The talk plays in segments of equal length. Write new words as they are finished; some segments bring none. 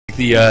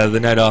the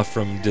night off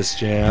from Disc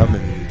Jam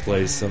and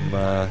play some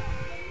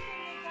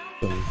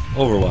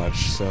Overwatch.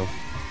 So,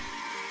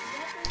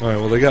 all right.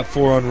 Well, they got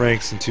 4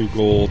 unranks and 2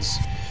 golds.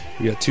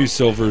 We got 2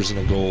 silvers and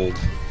a gold.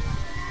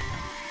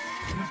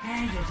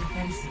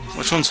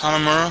 Which one's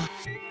Hanamura?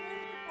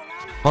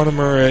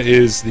 Hanamura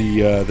is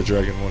the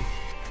dragon one,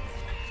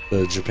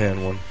 the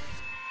Japan one.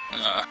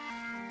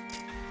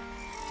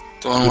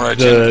 The one where I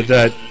changed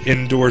that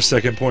indoor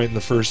second point and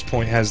the first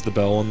point has the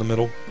bell in the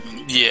middle.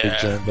 Yeah. Big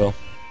giant bell.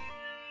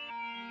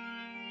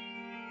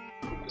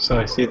 So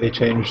I see they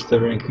changed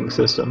the ranking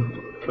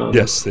system from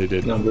Yes, they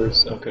did.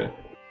 numbers. Okay.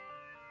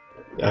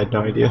 I had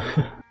no idea.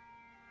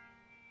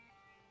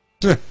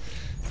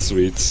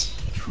 Sweets.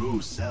 True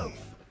self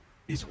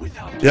is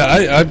without.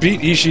 Yeah, I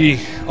beat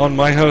Ishii on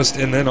my host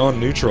and then on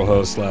neutral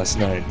host last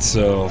night,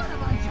 so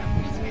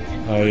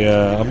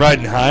I'm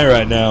riding high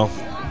right now.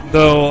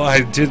 Though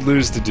I did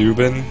lose to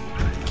Dubin,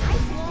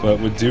 but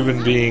with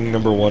Dubin being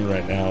number 1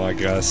 right now, I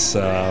guess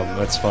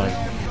that's fine.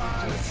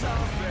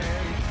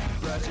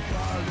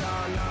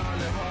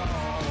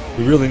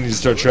 We really need to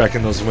start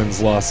tracking those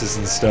wins, losses,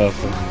 and stuff,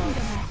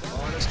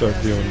 and start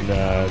doing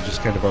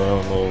just kind of our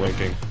own little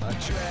ranking.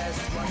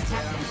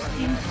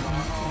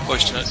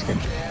 Push that. I'm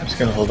just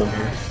gonna hold them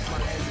here.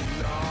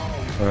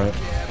 Alright,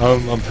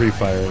 I'm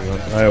pre-firing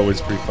them. I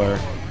always pre-fire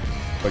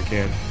if I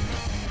can.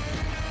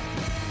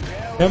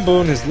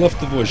 Hambone has left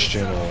the voice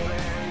channel.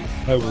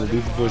 I will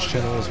leave the voice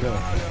channel as well.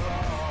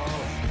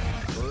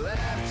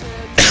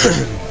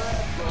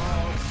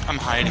 I'm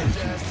hiding.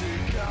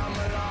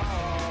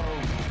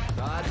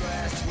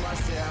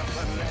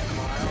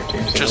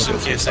 Just in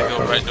case I go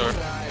right door.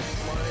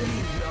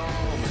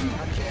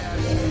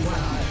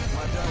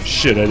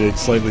 Shit, I did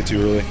slightly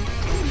too early.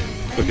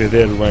 Okay,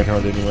 they had a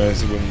Reinhardt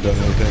anyways, it wouldn't have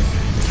done anything.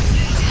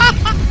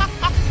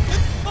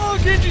 Oh,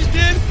 Genji's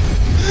dead!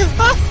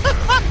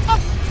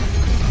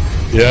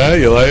 Yeah,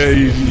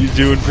 you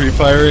doing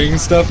pre-firing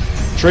stuff?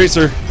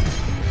 Tracer!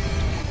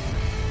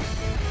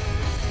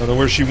 I don't know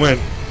where she went.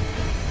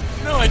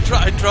 No, I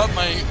dropped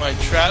my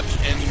trap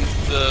and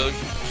the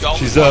golf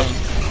She's up.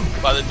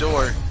 by the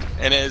door.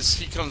 And as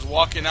he comes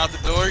walking out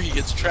the door, he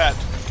gets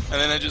trapped. And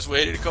then I just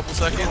waited a couple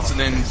seconds and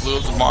then blew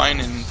up the mine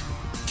and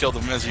killed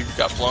him as he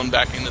got blown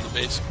back into the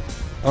base.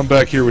 I'm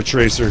back here with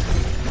Tracer.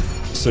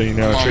 So you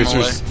know, I'm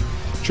on my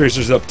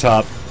Tracer's up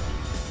top.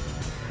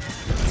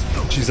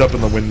 She's up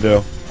in the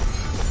window.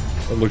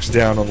 It looks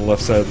down on the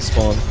left side of the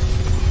spawn.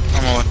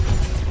 I'm on.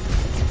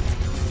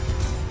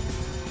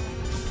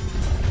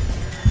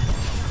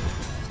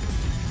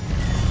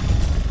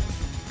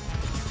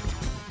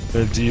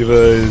 Their Diva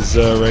is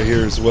right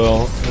here as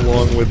well,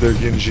 along with their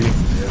Genji.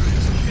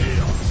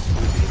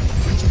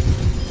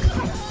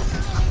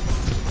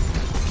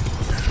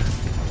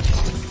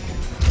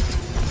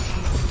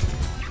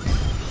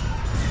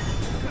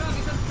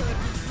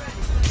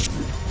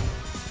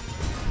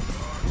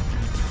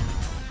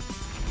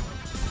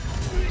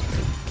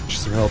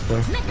 Just some help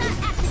there.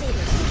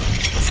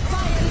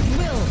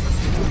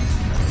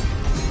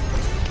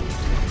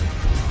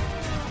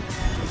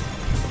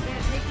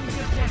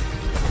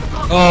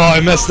 Oh,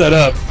 I messed that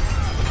up.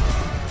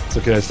 It's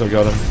okay, I still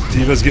got him.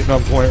 Diva's getting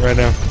on point right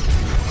now.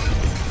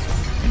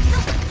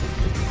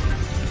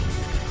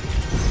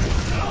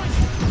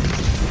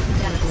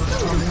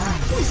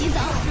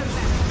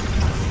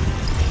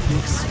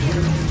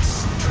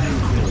 Experience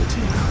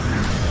tranquility.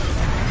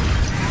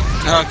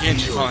 Oh,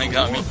 Genji finally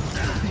got me.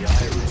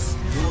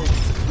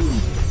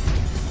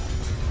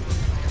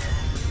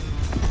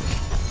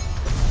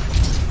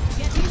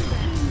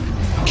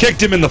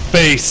 Kicked him in the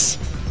face.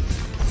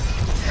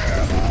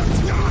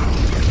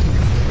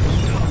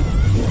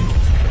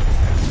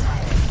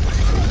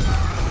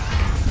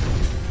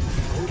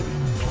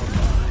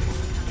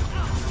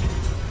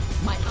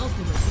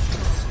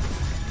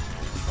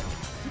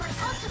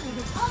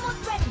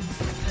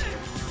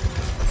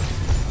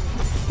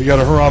 We got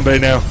a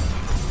Harambe now.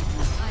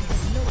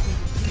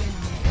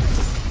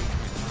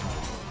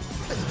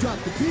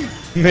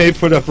 May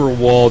put up her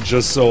wall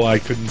just so I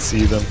couldn't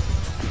see them.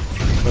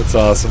 That's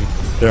awesome.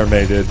 There,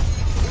 May did.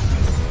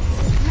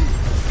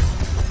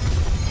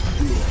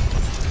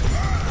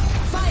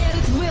 Fire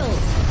at will.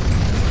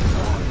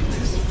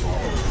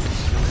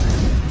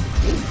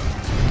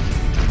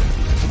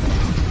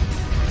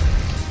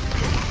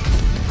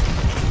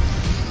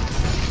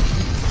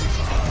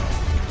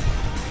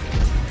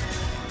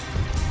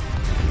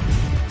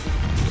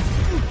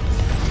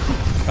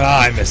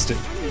 Ah, I missed it.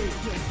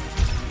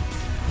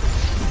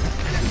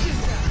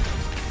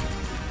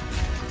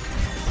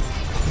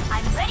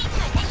 I'm ready to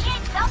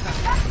initiate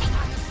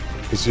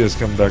self-destructing. Because she has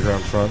come back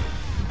around front.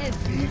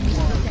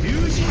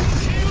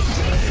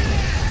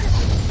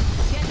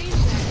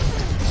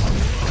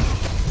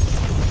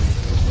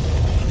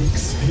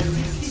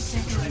 Experience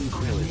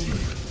tranquility.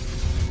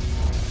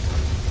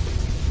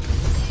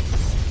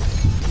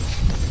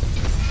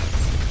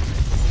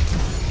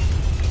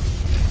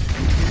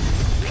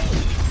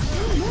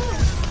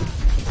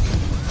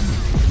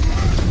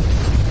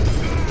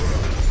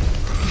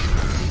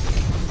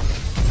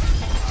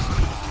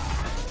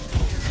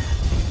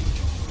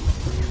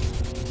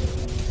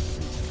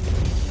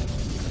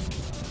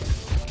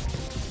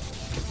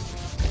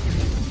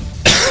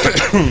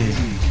 30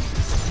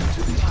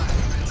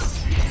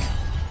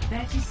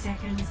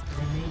 seconds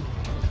remaining.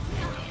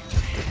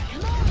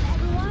 Come on,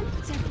 everyone.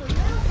 Just a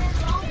little bit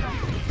longer.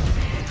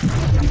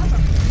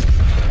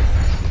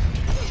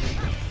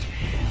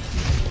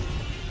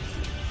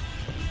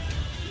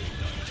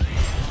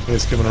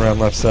 He's coming around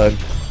left side.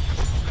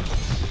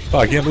 Oh,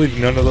 I can't believe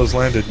none of those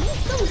landed.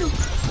 冻住，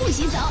不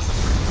许走。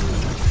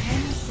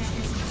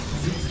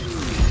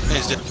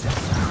 He's dead.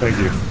 Thank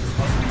you.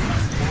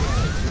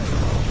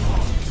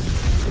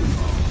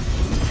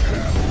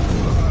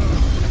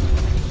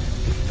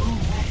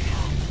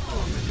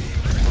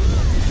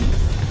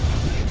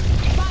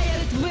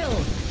 Fire at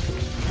will.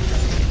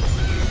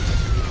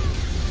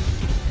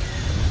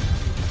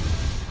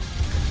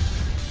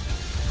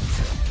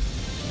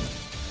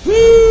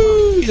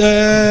 Woo!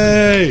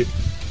 Yay!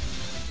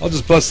 I'll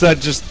just bust that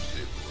just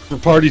for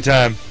party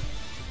time.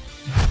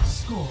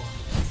 Score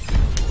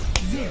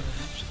 0-0.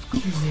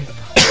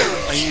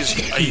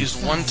 I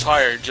used one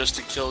tire just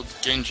to kill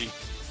Genji.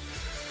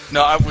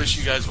 No, I wish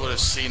you guys would have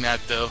seen that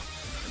though.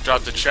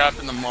 Dropped the trap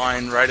in the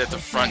mine right at the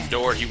front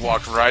door. He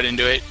walked right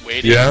into it,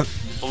 waited, Yeah.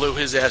 blew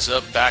his ass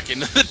up back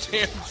into the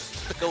damn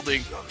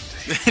building,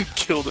 and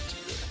killed it.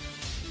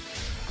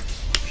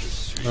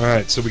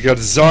 Alright, so we got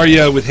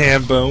Zarya with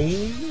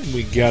Hambone.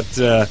 We got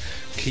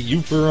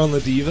Kyuper on the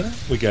Diva.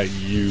 We got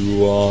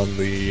you on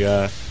the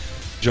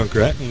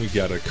Junkrat. And we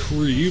got a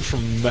Kree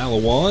from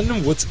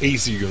Malawan. What's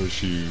AC gonna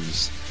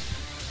choose?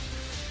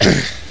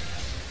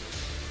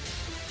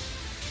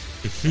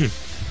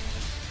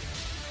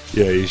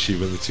 Yeah,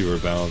 Ishiva and the two are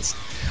balanced.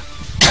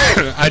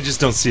 I just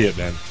don't see it,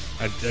 man.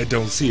 I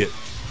don't see it.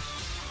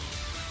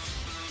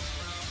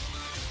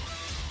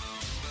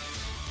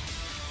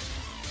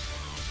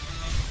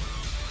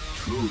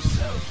 True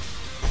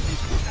self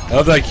is without I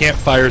love that I can't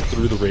fire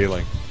through the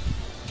railing.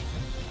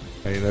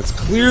 I mean, that's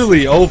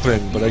clearly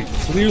open, but I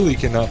clearly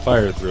cannot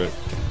fire through it.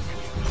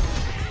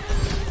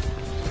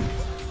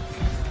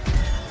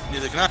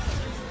 Neither can I.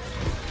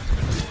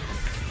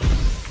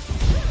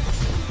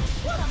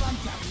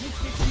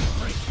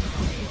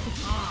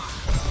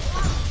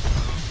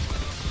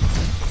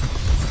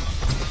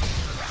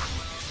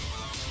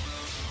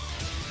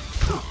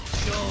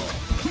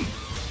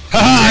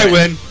 Haha, I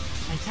win!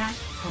 Attack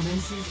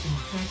commences in 30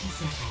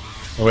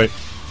 seconds. Oh, wait.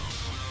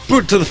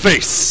 Boot to the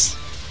face!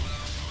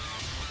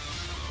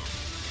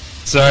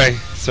 Sorry,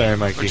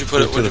 Mikey. Where'd you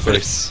put it? Boot to the Where'd you put it?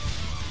 face.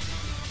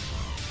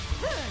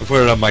 I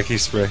put it on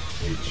Mikey's spray. a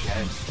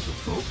chance to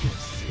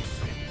focus.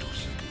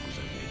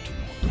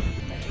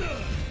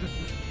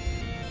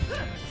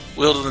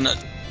 Wheel to the net.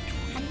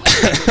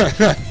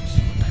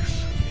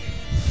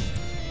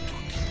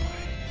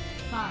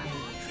 5,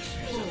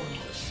 4,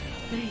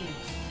 3,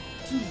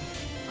 2,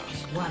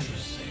 1.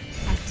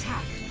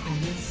 Attack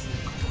commencing.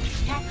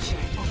 Capture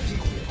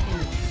objective A.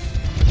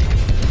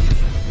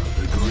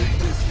 The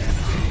greatest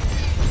enemy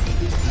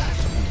is that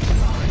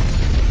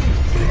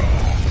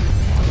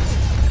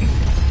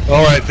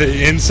Alright,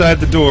 inside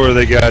the door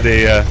they got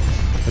a,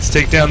 let's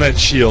take down that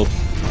shield.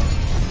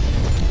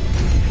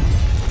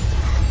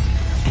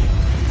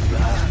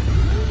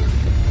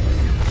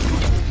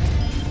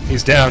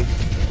 He's down.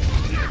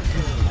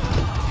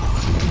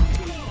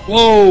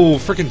 Whoa,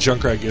 frickin'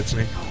 Junkrat gets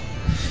me.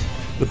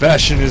 The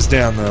Bastion is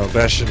down though,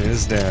 Bastion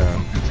is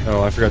down.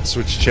 Oh, I forgot to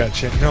switch chat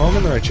channel. No, I'm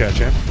in the right chat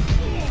channel.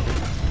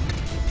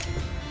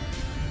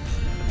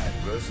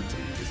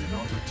 adversity is an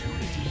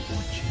opportunity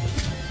for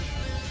change.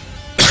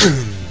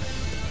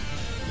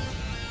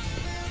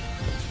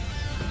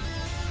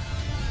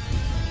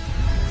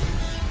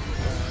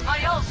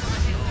 My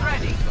ultimate is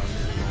ready.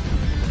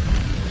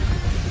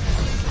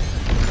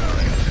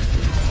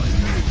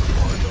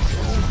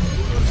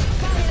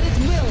 Fire at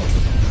will.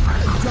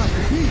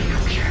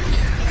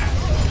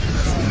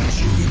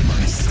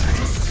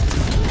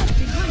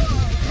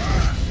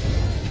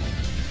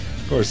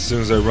 Of course, as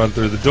soon as I run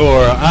through the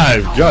door,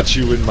 I've got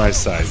you in my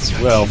sights.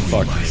 Well,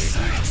 fuck me.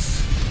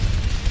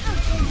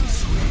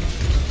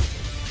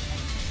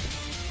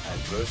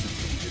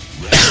 Adversity is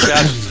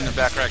Bastion's in the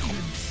back right corner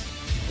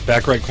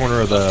Back right corner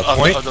of the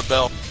point. of the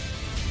bell.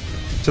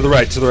 To the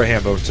right,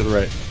 Hambo, to the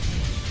right.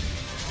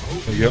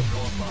 There you go. Or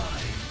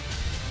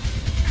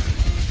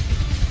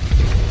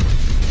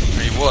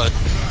he would.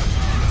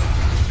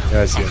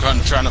 Yeah, I see I'm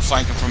him. trying to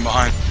flank him from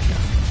behind.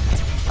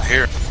 I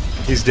hear it.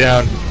 He's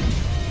down.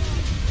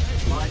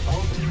 my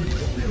ultimate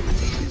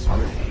ability is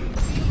ready.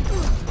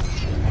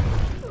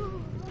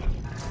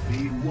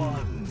 Be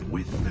one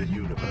with the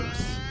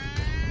universe.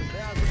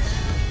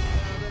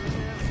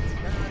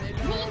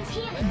 Needs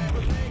healing.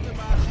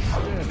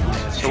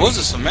 There was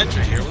a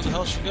Symmetra here. Where the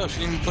hell did she go? She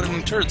didn't even put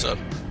any turrets up.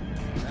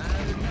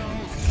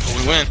 But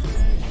we win.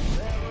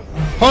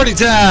 Party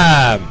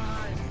time!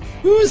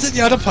 Who's it,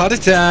 yada party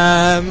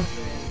time?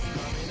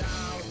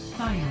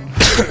 Final.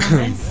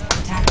 Commence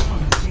attack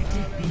on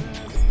objective B.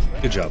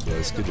 Good job,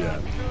 boys. Good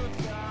job.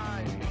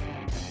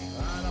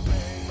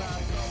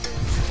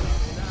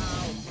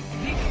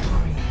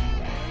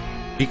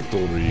 Victory.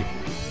 Victory.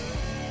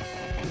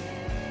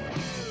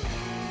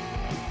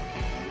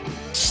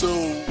 So,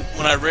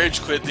 when I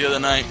rage quit the other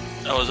night,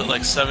 I was at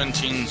like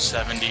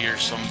 1770 or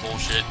some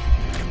bullshit.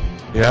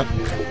 Yeah.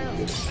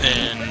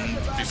 And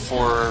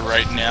before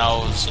right now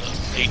was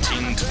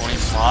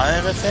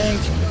 1825, I think.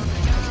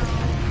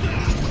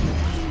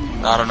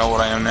 I don't know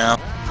what I am now.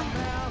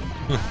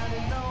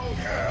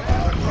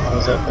 How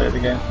does that play the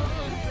game?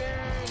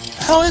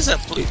 How is that?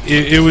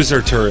 It was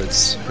her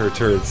turrets. Her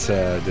turrets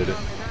did it.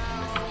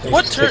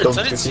 What Just pick turrets? on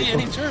I didn't two see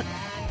people? any turrets.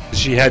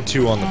 She had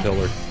 2 on the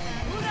pillar.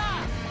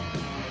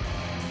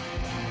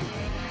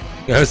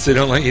 Yes, they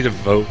don't let you to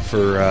vote for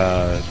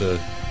the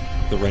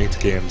ranked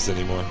games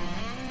anymore.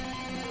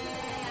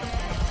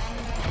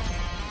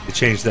 They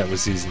changed that with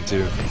Season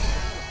 2.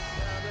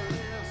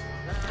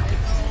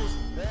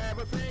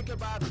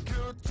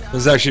 It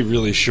was actually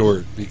really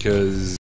short because